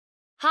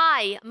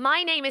Hi,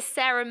 my name is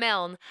Sarah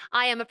Milne.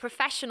 I am a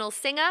professional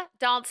singer,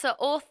 dancer,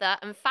 author,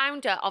 and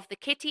founder of the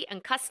Kitty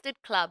and Custard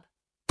Club.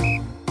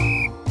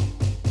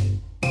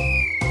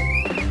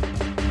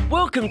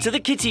 Welcome to the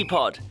Kitty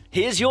Pod.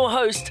 Here's your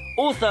host,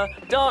 author,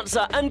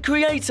 dancer, and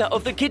creator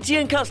of the Kitty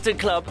and Custard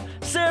Club,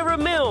 Sarah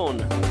Milne.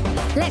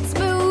 Let's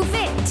move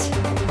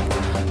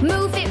it.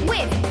 Move it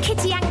with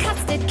Kitty and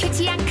Custard,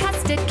 Kitty and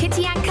Custard,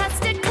 Kitty and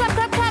Custard Club,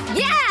 Club, Club.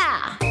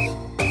 Yeah!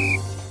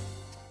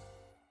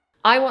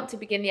 I want to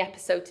begin the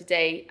episode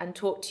today and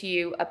talk to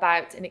you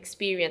about an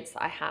experience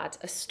that I had,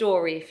 a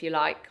story, if you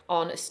like,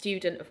 on a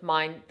student of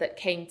mine that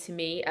came to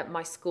me at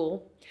my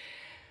school.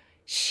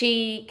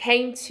 She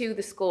came to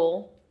the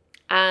school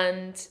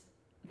and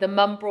the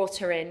mum brought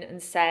her in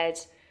and said,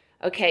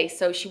 okay,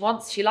 so she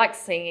likes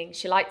singing,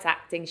 she likes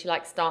acting, she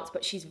likes dance,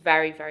 but she's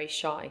very, very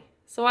shy.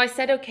 So I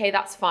said, okay,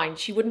 that's fine.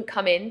 She wouldn't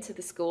come into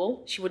the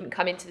school. She wouldn't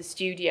come into the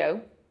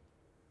studio.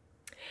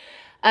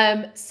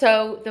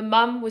 So the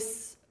mum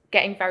was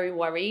getting very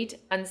worried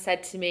and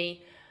said to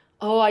me,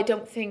 oh, I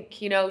don't think,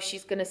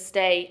 she's going to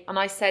stay. And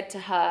I said to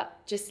her,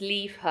 just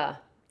leave her.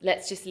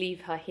 Let's just leave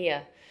her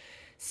here.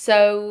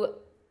 So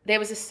there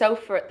was a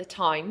sofa at the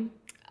time.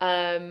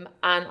 And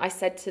I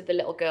said to the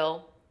little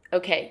girl,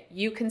 okay,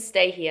 you can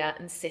stay here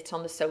and sit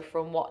on the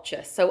sofa and watch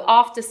us. So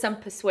after some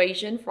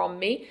persuasion from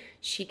me,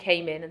 she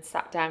came in and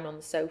sat down on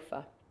the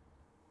sofa.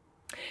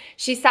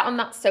 She sat on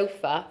that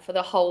sofa for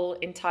the whole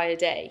entire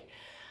day.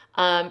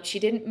 She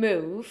didn't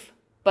move,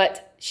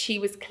 but she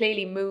was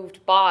clearly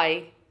moved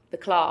by the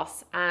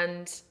class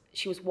and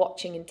she was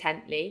watching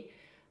intently.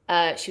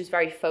 She was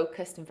very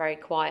focused and very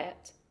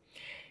quiet.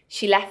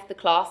 She left the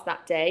class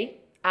that day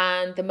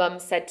and the mum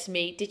said to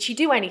me, did she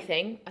do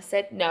anything? I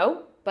said,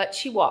 no, but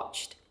she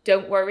watched.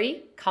 Don't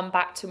worry, come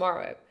back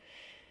tomorrow.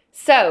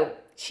 So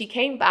she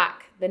came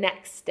back the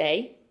next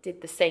day, did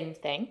the same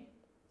thing.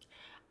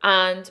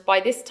 And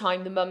by this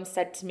time, the mum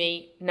said to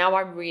me, now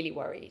I'm really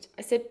worried.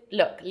 I said,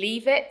 look,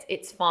 leave it.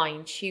 It's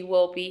fine. She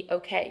will be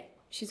okay.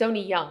 She's only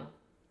young.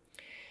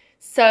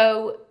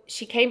 So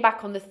she came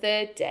back on the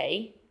third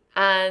day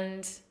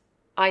and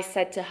I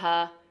said to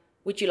her,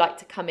 would you like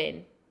to come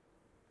in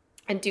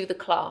and do the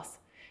class?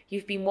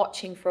 You've been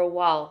watching for a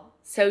while.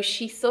 So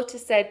she sort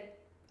of said,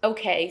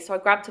 okay. So I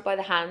grabbed her by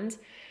the hand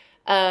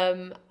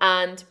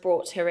and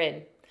brought her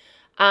in.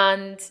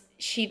 And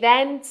she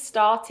then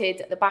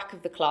started at the back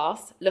of the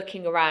class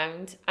looking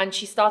around and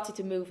she started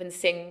to move and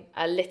sing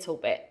a little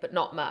bit, but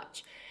not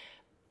much.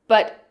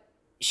 But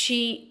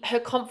her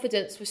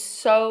confidence was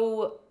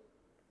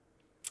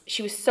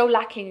she was so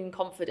lacking in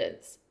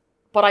confidence.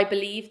 But I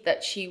believed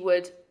that she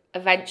would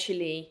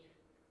eventually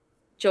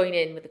join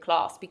in with the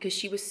class because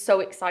she was so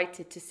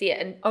excited to see it.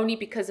 And only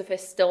because of her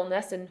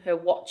stillness and her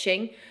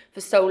watching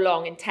for so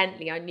long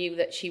intently, I knew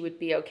that she would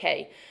be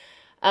okay.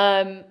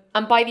 And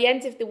by the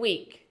end of the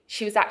week,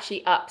 she was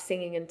actually up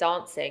singing and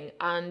dancing.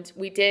 And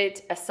we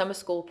did a summer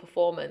school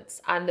performance.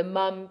 And the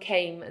mum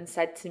came and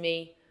said to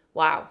me,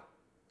 wow,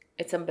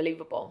 it's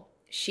unbelievable.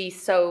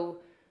 She's so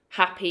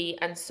happy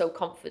and so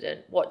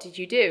confident. What did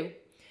you do?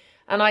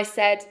 And I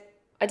said,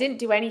 I didn't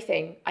do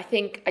anything. I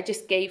think I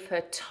just gave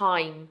her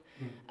time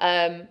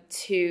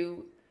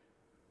to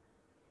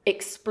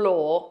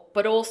explore,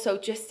 but also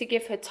just to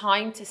give her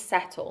time to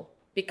settle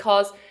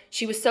because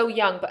she was so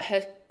young, but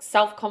her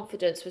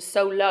self-confidence was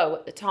so low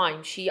at the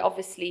time. She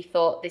obviously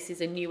thought this is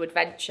a new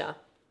adventure.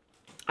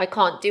 I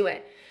can't do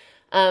it.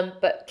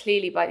 But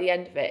clearly by the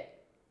end of it,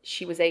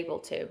 she was able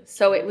to.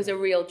 So it was a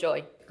real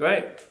joy.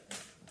 Great.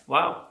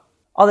 Wow.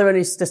 Are there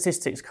any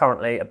statistics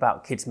currently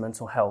about kids'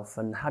 mental health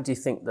and how do you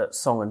think that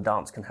song and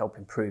dance can help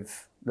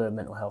improve the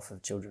mental health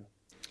of children?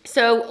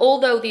 So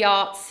although the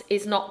arts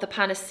is not the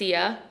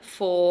panacea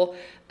for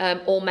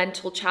all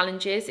mental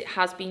challenges, it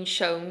has been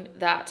shown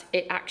that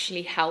it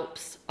actually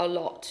helps a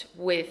lot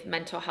with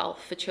mental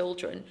health for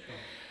children.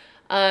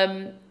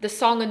 The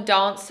song and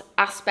dance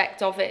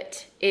aspect of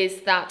it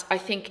is that I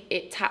think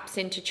it taps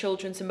into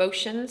children's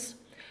emotions.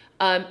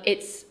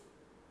 It's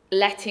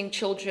letting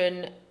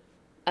children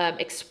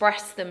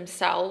express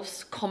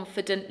themselves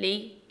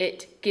confidently.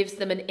 It gives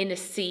them an inner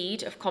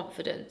seed of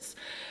confidence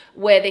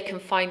where they can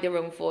find their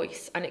own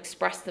voice and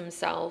express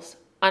themselves.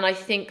 And I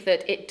think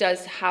that it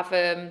does have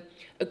a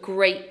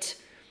great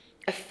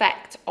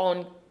effect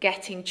on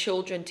getting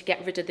children to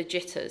get rid of the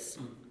jitters,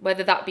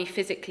 whether that be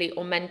physically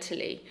or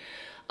mentally.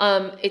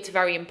 It's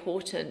very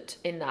important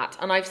in that.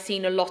 And I've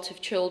seen a lot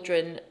of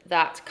children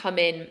that come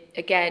in,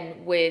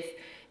 again, with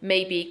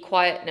maybe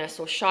quietness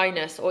or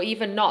shyness, or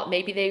even not.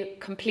 Maybe they're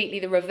completely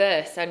the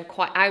reverse and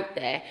quite out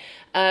there.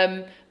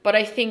 But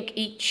I think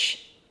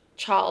each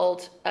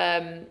child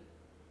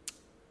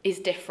is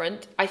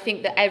different. I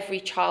think that every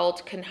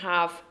child can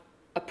have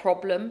a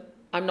problem.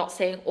 I'm not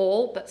saying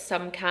all, but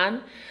some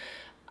can.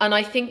 And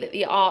I think that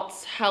the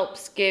arts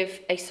helps give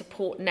a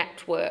support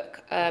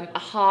network, a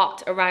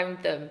heart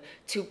around them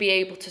to be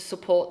able to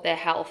support their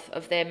health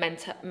of their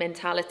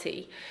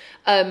mentality.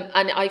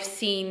 And I've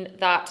seen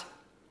that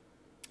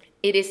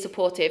it is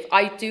supportive.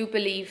 I do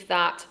believe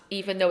that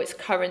even though it's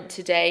current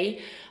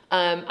today,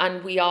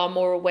 and we are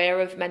more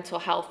aware of mental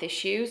health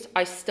issues,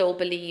 I still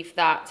believe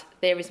that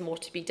there is more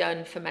to be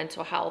done for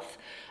mental health,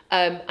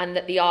 and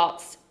that the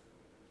arts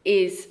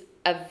is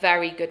a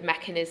very good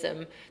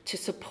mechanism to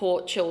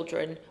support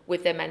children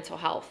with their mental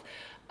health,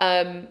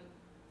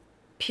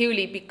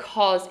 purely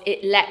because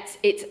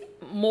it's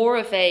more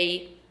of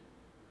a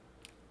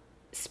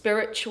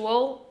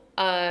spiritual,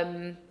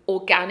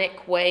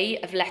 organic way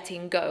of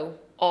letting go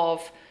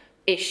of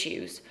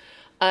issues.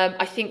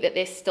 I think that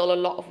there's still a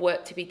lot of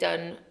work to be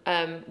done,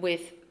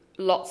 with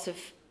lots of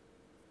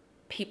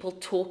people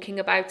talking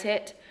about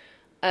it.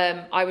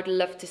 I would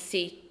love to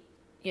see,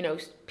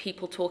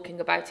 people talking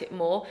about it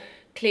more.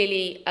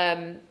 Clearly,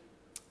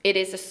 it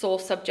is a sore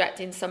subject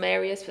in some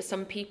areas for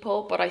some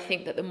people, but I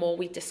think that the more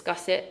we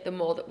discuss it, the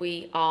more that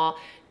we are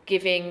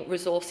giving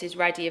resources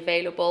ready,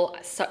 available,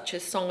 such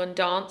as song and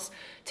dance,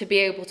 to be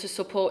able to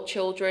support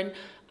children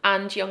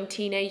and young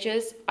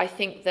teenagers. I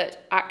think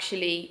that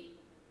actually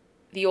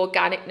the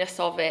organicness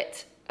of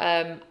it,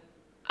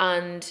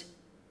 and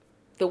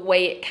the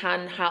way it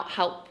can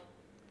help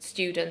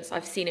students,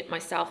 I've seen it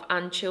myself,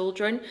 and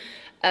children,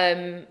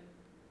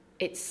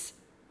 it's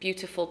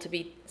beautiful to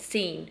be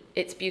seen.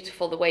 It's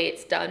beautiful the way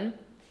it's done.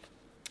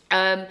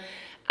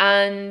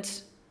 And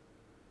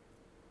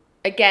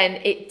again,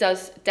 it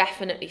does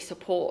definitely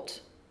support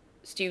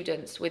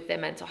students with their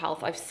mental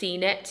health. I've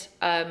seen it.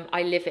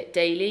 I live it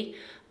daily.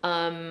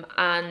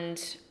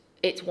 And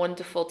it's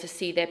wonderful to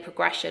see their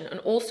progression, and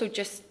also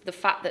just the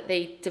fact that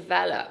they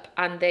develop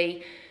and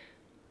they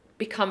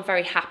become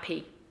very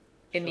happy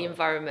in the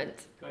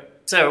environment. Great.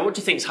 Sarah, what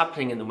do you think is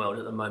happening in the world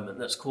at the moment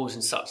that's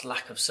causing such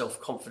lack of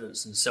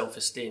self-confidence and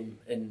self-esteem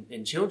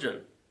in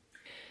children?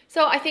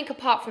 So I think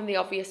apart from the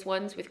obvious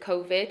ones with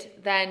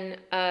COVID, then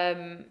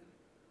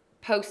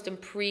post and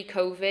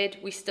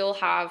pre-COVID, we still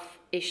have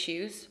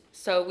issues.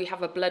 So we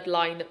have a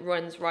bloodline that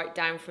runs right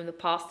down from the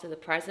past to the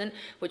present,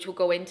 which will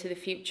go into the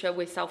future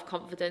with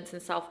self-confidence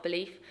and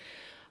self-belief.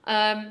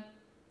 I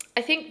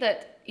think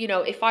that,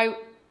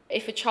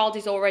 if a child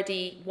is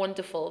already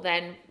wonderful,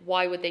 then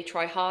why would they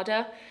try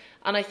harder?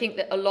 And I think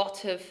that a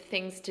lot of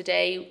things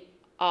today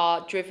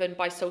are driven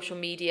by social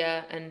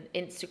media and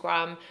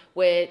Instagram,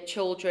 where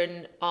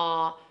children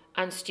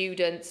and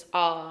students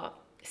are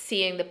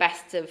seeing the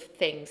best of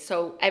things.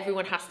 So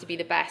everyone has to be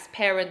the best.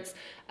 Parents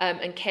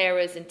and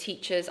carers and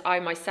teachers, I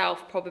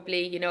myself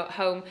probably, at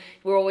home,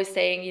 we're always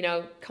saying,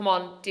 come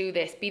on, do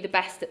this, be the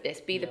best at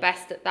this, be the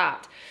best at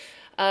that.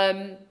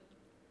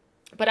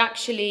 But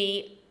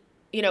actually,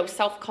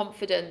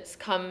 self-confidence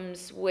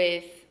comes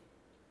with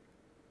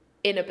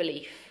inner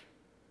belief.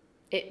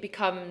 It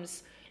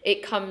comes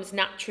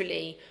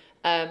naturally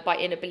by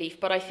inner belief.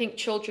 But I think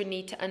children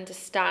need to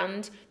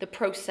understand the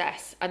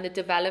process and the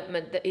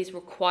development that is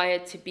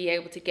required to be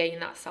able to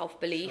gain that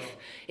self-belief. Sure.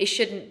 It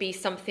shouldn't be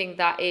something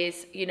that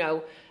is,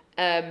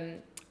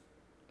 but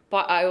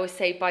I always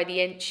say by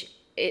the inch,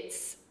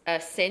 it's a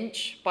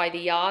cinch, by the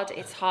yard,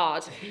 it's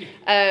hard.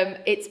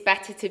 It's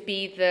better to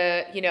be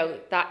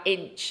that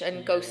inch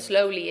and go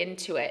slowly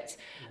into it.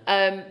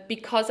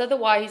 Because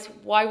otherwise,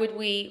 what would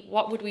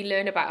we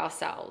learn about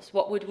ourselves?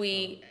 What would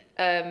we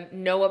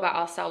know about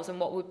ourselves, and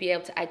what we'd be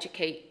able to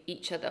educate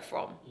each other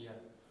from,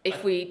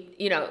 if we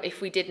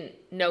didn't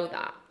know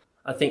that?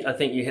 I think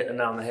you hit the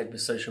nail on the head with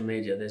social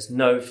media. There's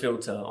no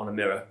filter on a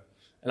mirror.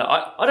 And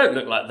I don't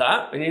look like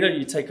that. And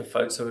you take a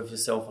photo of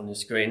yourself on your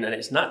screen, and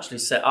it's naturally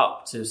set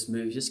up to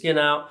smooth your skin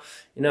out.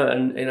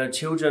 And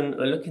children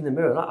look in the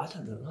mirror like, I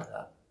don't look like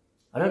that.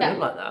 I don't look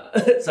like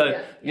that. So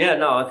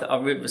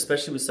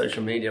especially with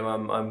social media,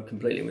 I'm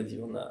completely with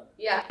you on that.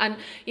 Yeah, and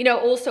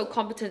also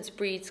competence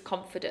breeds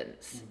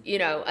confidence.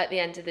 At the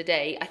end of the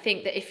day, I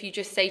think that if you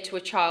just say to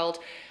a child,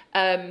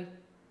 give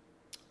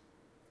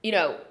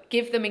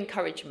them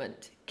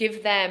encouragement,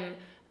 give them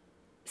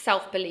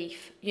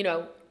self-belief,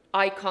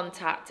 eye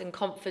contact and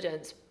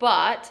confidence.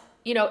 But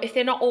if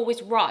they're not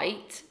always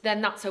right,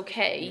 then that's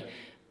okay. Yeah.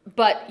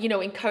 But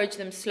encourage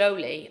them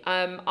slowly.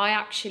 I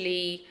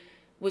actually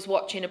was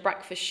watching a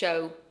breakfast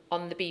show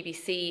on the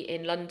BBC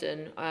in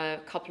London a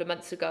couple of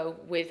months ago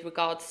with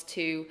regards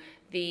to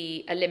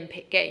the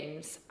Olympic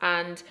Games,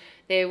 and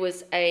there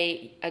was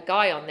a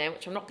guy on there,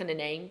 which I'm not going to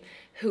name,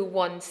 who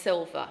won a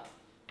silver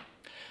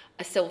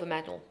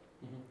medal.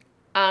 Mm-hmm.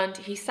 And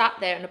he sat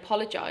there and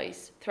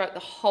apologised throughout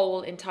the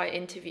whole entire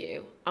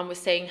interview and was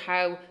saying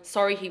how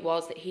sorry he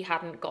was that he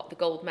hadn't got the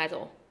gold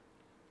medal.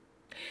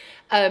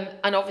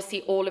 And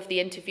obviously all of the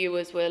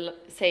interviewers were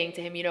saying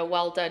to him,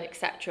 well done,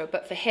 etc.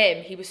 But for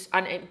him, he was,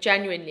 and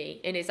genuinely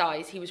in his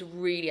eyes, he was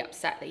really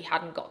upset that he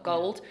hadn't got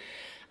gold. Yeah.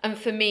 And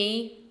for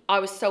me, I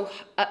was so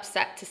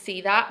upset to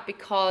see that,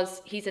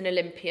 because he's an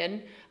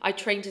Olympian. I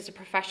trained as a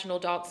professional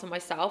dancer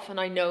myself, and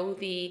I know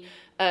the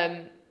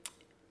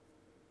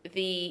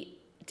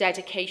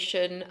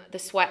dedication, the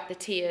sweat, the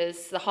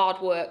tears, the hard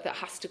work that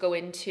has to go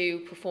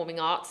into performing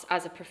arts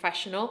as a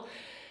professional.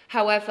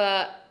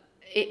 However,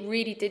 it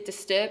really did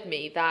disturb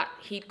me that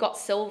he'd got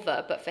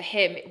silver, but for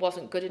him it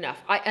wasn't good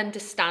enough. I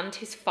understand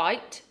his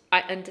fight.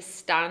 I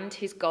understand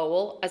his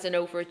goal as an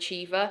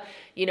overachiever.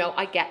 You know,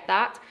 I get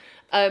that.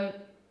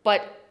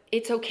 But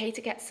it's okay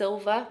to get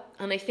silver.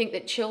 And I think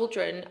that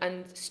children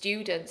and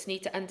students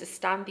need to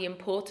understand the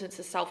importance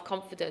of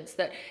self-confidence,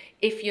 that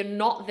if you're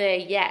not there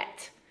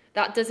yet,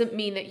 that doesn't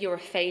mean that you're a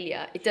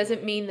failure. It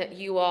doesn't mean that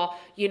you are,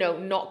 you know,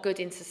 not good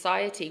in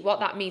society.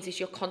 What that means is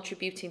you're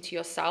contributing to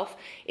yourself.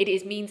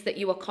 Means that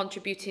you are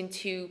contributing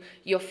to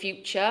your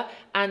future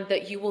and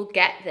that you will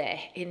get there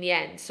in the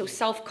end. So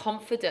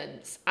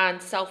self-confidence and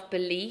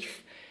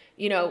self-belief,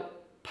 you know,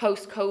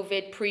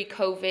 post-COVID,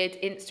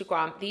 pre-COVID,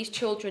 Instagram, these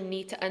children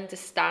need to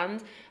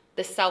understand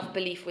the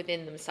self-belief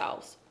within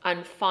themselves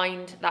and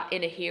find that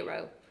inner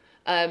hero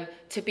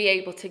to be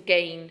able to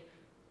gain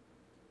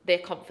their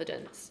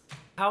confidence.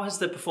 How has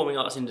the performing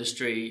arts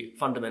industry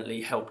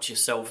fundamentally helped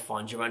yourself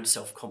find your own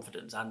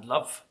self-confidence and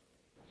love?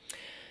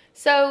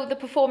 So the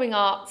performing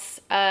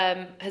arts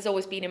has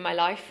always been in my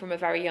life from a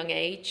very young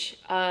age.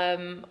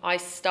 I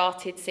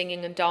started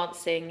singing and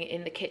dancing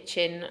in the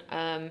kitchen,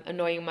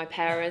 annoying my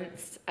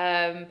parents.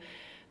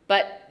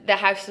 But the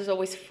house was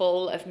always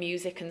full of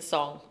music and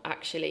song,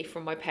 actually,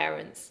 from my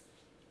parents.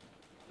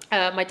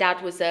 My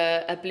dad was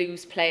a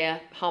blues player,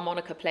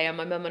 harmonica player,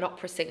 my mum an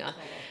opera singer.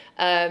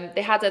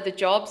 They had other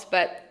jobs,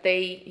 but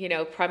they, you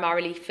know,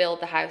 primarily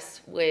filled the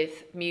house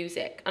with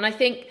music. And I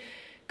think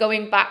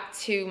going back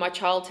to my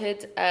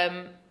childhood,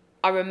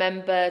 I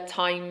remember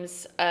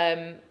times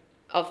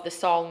of the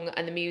song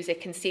and the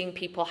music and seeing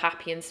people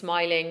happy and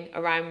smiling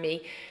around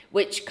me,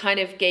 which kind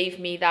of gave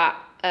me that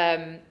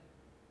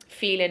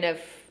feeling of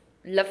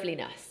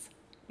loveliness,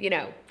 you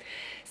know.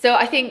 So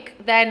I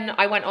think then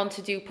I went on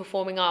to do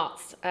performing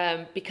arts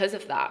because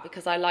of that,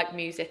 because I like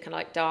music and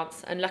like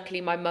dance. And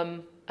luckily my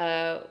mum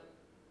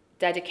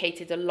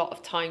dedicated a lot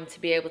of time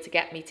to be able to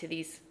get me to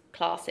these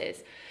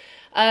classes.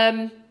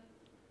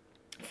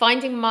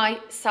 Finding my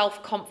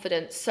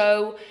self-confidence.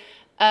 So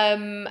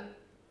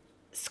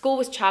school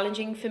was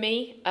challenging for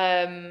me.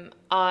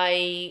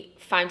 I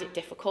found it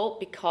difficult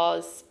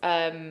because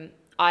I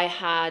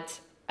had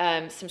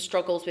some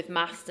struggles with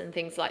maths and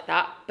things like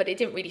that, but it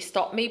didn't really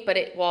stop me, but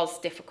it was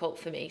difficult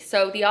for me.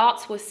 So the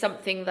arts was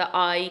something that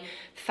I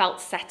felt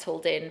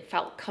settled in,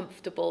 felt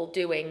comfortable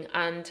doing.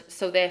 And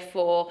so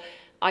therefore,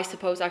 I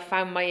suppose I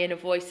found my inner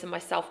voice and my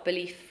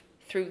self-belief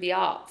through the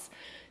arts.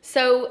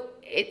 So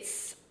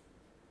it's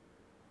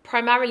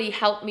primarily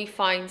helped me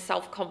find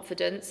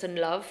self-confidence and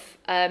love.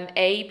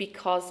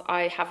 Because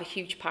I have a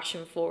huge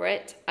passion for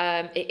it.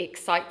 It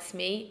excites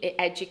me, it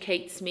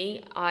educates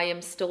me. I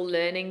am still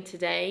learning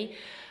today,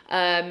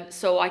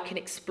 so I can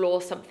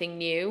explore something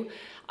new.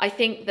 I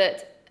think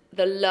that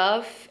the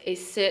love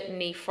is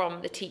certainly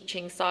from the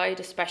teaching side,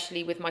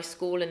 especially with my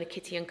school and the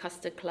Kitty and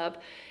Custard Club.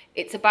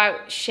 It's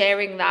about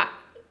sharing that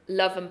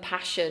love and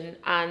passion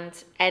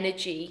and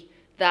energy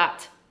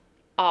that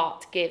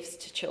art gives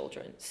to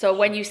children. So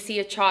when you see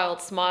a child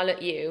smile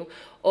at you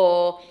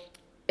or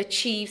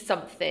achieve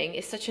something,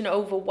 it's such an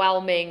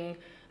overwhelming,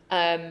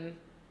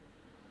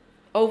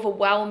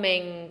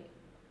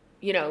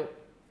 you know,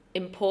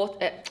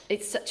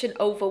 it's such an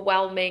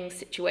overwhelming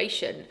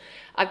situation.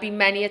 I've been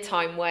many a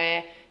time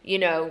where, you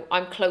know,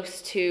 I'm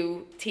close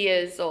to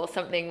tears or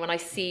something when I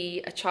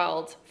see a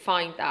child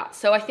find that.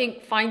 So I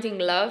think finding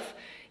love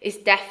is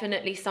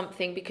definitely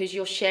something, because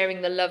you're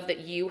sharing the love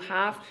that you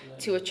have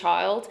to a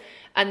child,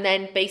 and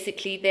then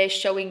basically they're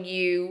showing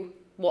you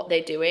what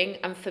they're doing.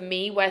 And for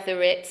me,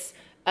 whether it's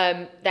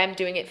them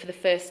doing it for the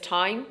first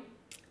time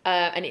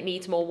and it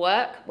needs more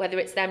work, whether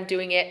it's them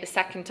doing it the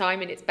second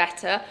time and it's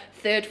better,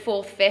 third,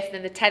 fourth, fifth,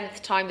 and the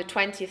 10th time, the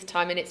 20th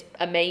time, and it's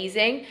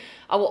amazing,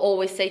 I will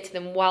always say to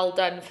them, well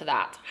done for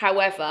that.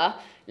 However,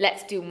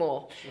 let's do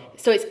more. Sure.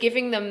 So it's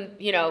giving them,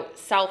 you know,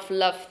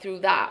 self-love through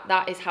that.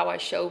 That is how I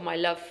show my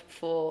love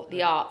for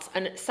the arts.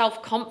 And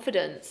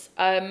self-confidence,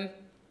 that's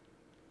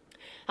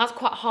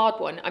quite a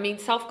hard one. I mean,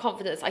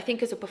 self-confidence, I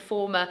think as a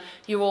performer,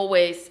 you're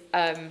always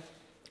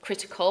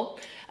critical.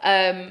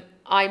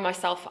 I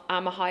myself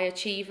am a high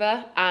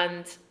achiever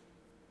and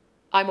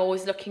I'm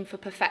always looking for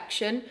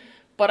perfection.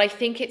 But I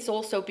think it's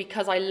also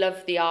because I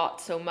love the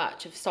art so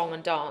much of song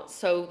and dance.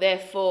 So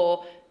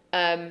therefore,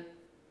 as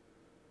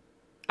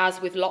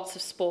with lots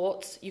of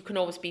sports, you can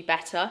always be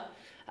better,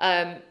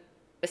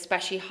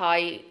 especially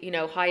high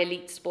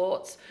elite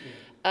sports.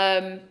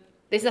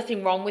 There's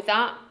nothing wrong with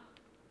that.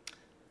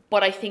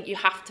 But I think you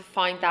have to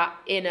find that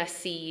inner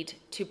seed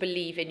to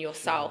believe in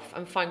yourself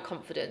and find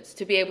confidence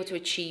to be able to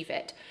achieve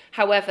it.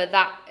 However,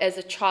 that as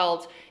a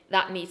child,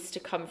 that needs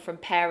to come from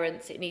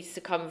parents. It needs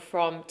to come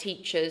from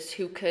teachers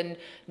who can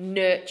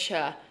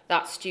nurture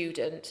that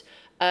student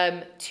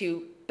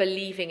to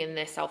believing in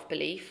their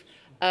self-belief.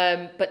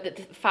 But the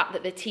fact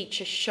that the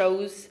teacher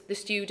shows the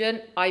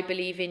student, I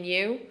believe in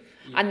you.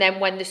 Yeah. And then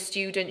when the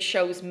student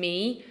shows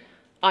me,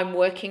 I'm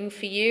working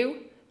for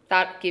you,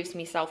 that gives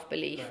me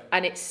self-belief. Right.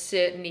 And it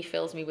certainly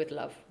fills me with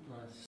love.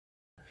 Nice.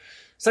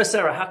 So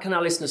Sarah, how can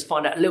our listeners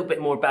find out a little bit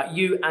more about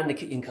you and the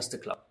Kitty and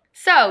Custard Club?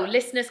 So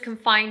listeners can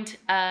find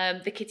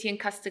the Kitty and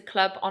Custard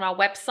Club on our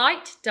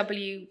website,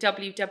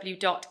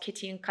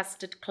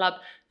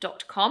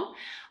 www.kittyandcustardclub.com,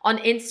 on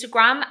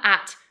Instagram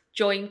at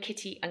Join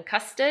Kitty and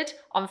Custard,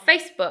 on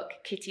Facebook,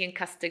 Kitty and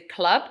Custard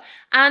Club,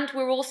 and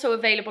we're also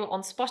available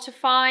on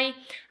Spotify.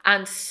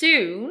 And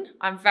soon,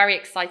 I'm very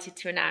excited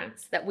to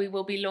announce that we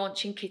will be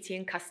launching Kitty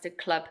and Custard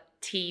Club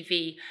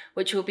TV,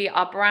 which will be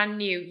our brand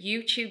new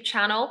YouTube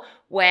channel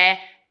where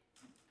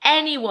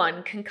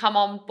anyone can come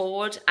on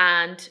board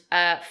and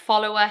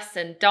follow us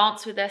and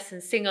dance with us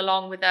and sing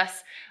along with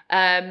us.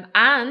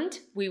 And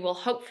we will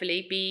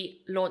hopefully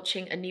be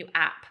launching a new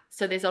app.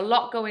 So there's a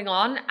lot going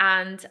on.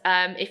 And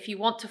if you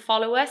want to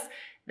follow us,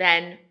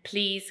 then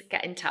please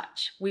get in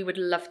touch. We would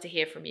love to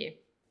hear from you.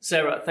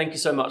 Sarah, thank you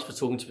so much for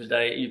talking to me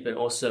today. You've been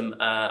awesome.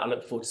 I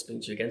look forward to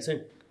speaking to you again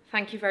soon.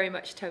 Thank you very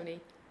much,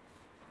 Tony.